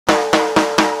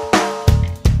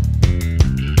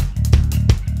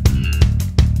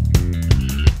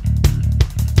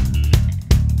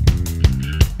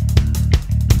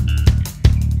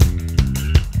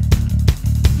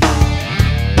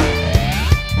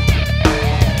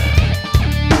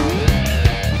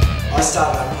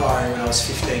was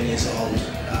 15 years old,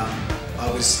 I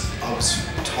was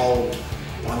told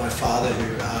by my father,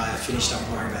 who finished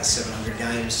umpiring about 700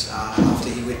 games, after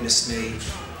he witnessed me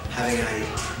having a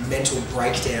mental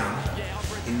breakdown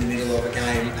in the middle of a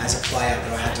game as a player,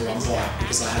 that I had to umpire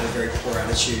because I had a very poor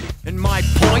attitude. And my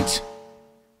point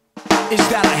is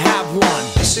that I have one.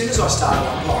 As soon as I started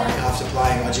umpiring after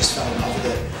playing, I just fell in love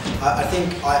with it. I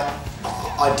think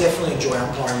I definitely enjoy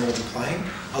umpiring more than playing.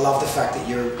 I love the fact that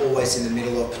you're always in the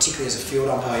middle of, particularly as a field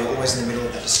umpire, you're always in the middle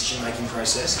of that decision-making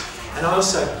process. And I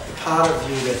also, the part of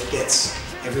you that gets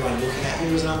everyone looking at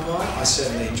you as an umpire, I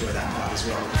certainly enjoy that part as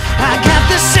well. I got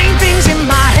the same things in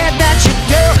my head that you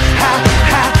do.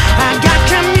 I got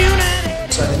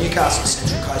community. So the Newcastle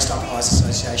Central Coast Umpires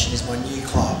Association is my new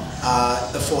club.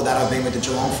 Before that, I've been with the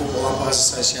Geelong Football Umpires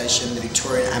Association, the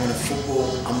Victorian Amateur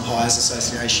Football Umpires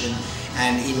Association,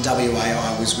 and in WA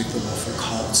I was with the Waffle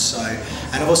Colts. So,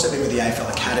 and I've also been with the AFL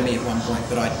Academy at one point,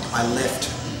 but I left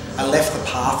the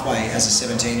pathway as a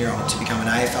 17-year-old to become an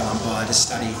AFL umpire to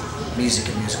study music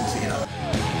and musical theatre.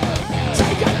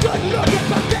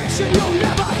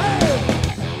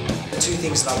 The two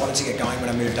things that I wanted to get going when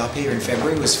I moved up here in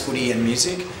February was footy and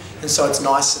music. And so it's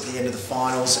nice at the end of the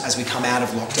finals, as we come out of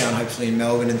lockdown, hopefully in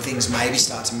Melbourne, and things maybe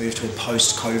start to move to a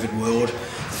post-COVID world.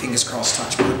 Fingers crossed,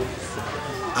 touch wood.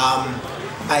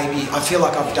 Maybe I feel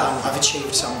like I've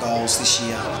achieved some goals this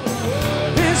year.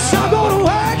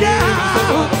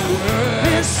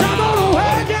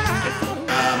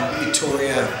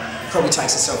 Victoria probably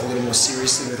takes itself a little more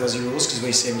seriously with Aussie Rules, because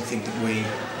we seem to think that we,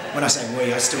 when I say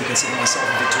we, I still consider myself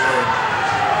a Victorian.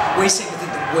 We seem to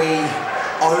think that we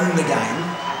own the game.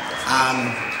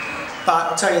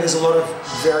 But I'll tell you, there's a lot of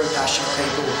very passionate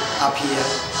people up here,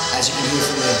 as you can hear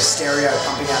from the stereo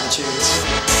pumping out the tunes.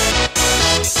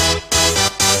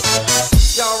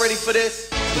 Y'all ready for this?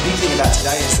 The big thing about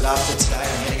today is that after today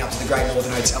I'm heading up to the Great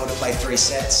Northern Hotel to play 3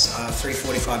 sets, 3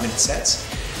 45-minute sets,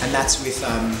 and that's with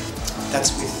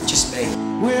just me.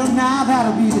 Well, now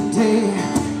that'll be the day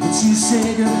that you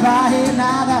say goodbye.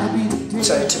 Now that'll be the day.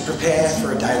 So to prepare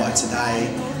for a day like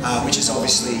today, which is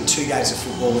obviously 2 games of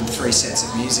football and 3 sets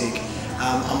of music,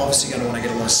 I'm obviously going to want to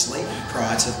get a lot of sleep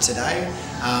prior to today.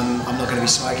 I'm not going to be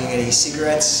smoking any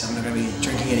cigarettes, I'm not going to be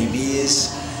drinking any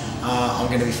beers. I'm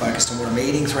going to be focused on what I'm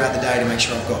eating throughout the day to make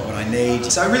sure I've got what I need.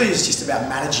 So it really is just about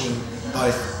managing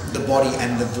both the body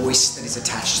and the voice that is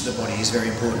attached to the body is very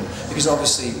important, because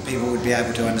obviously people would be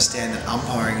able to understand that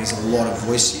umpiring is a lot of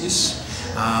voice use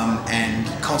and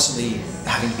constantly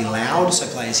having to be loud so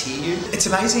players hear you. It's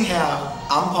amazing how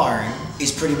umpiring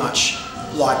is pretty much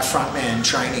like frontman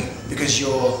training, because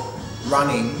you're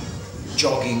running,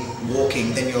 jogging,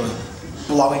 walking, then you're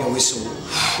blowing a whistle,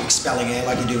 expelling air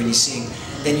like you do when you sing,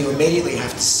 then you immediately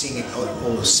have to sing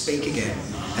or speak again,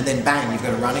 and then bang, you've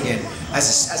got to run again.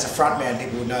 As a frontman,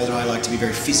 people would know that I like to be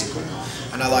very physical,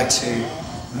 and I like to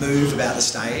move about the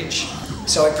stage.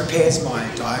 So it prepares my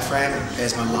diaphragm, it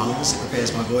prepares my lungs, it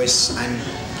prepares my voice, and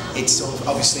it's sort of,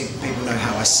 obviously people know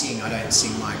how I sing. I don't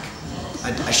sing like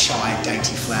a shy,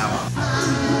 dainty flower.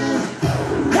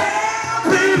 Hey,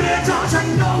 baby, don't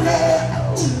you know that?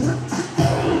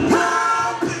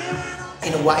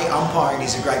 In a way, umpiring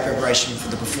is a great preparation for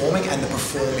the performing, and the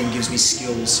performing gives me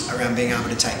skills around being able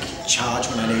to take charge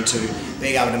when I need to,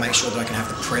 being able to make sure that I can have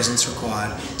the presence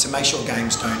required to make sure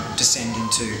games don't descend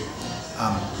into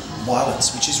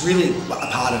violence, which is really a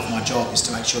part of my job, is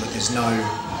to make sure that there's no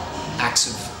acts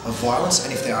of violence,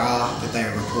 and if there are, that they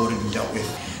are reported and dealt with.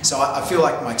 So I feel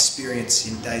like my experience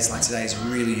in days like today is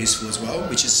really useful as well,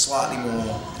 which is slightly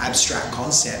more abstract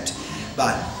concept,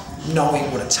 but knowing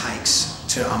what it takes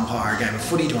to umpire a game of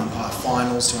footy, to umpire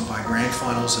finals, to umpire grand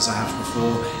finals, as I have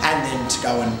before, and then to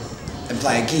go and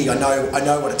play a gig. I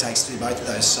know what it takes to do both of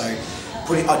those. So,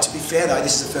 to be fair though,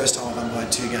 this is the first time I've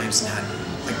umpired 2 games and had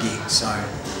a gig. So,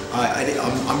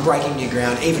 I'm breaking new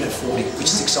ground, even at 40, which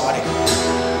is exciting.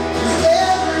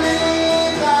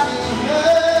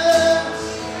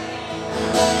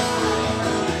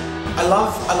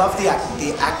 I love the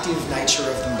active nature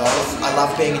of them both. I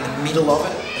love being in the middle of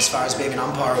it, as far as being an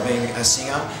umpire or being a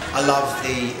singer. I love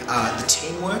the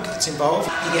teamwork that's involved.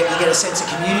 You get a sense of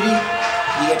community.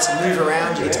 You get to move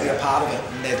around. You get to be a part of it,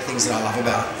 and they're the things that I love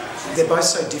about it. They're both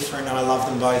so different, and I love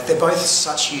them both. They're both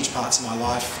such huge parts of my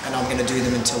life, and I'm going to do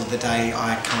them until the day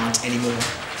I can't anymore.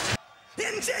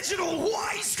 In digital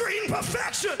widescreen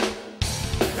perfection,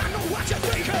 I know what you're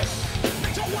thinking.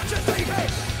 I know what you're thinking.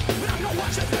 I know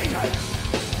what you're thinking.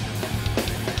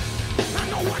 I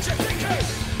know what you're thinking.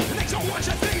 I know what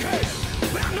you're thinking.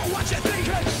 I know what you're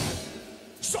thinking.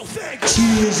 So think.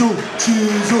 Cheers, oh,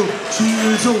 cheers, oh,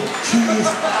 cheers, oh, cheers.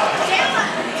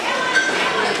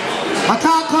 I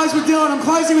can't close with Dylan, I'm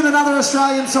closing with another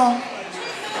Australian song.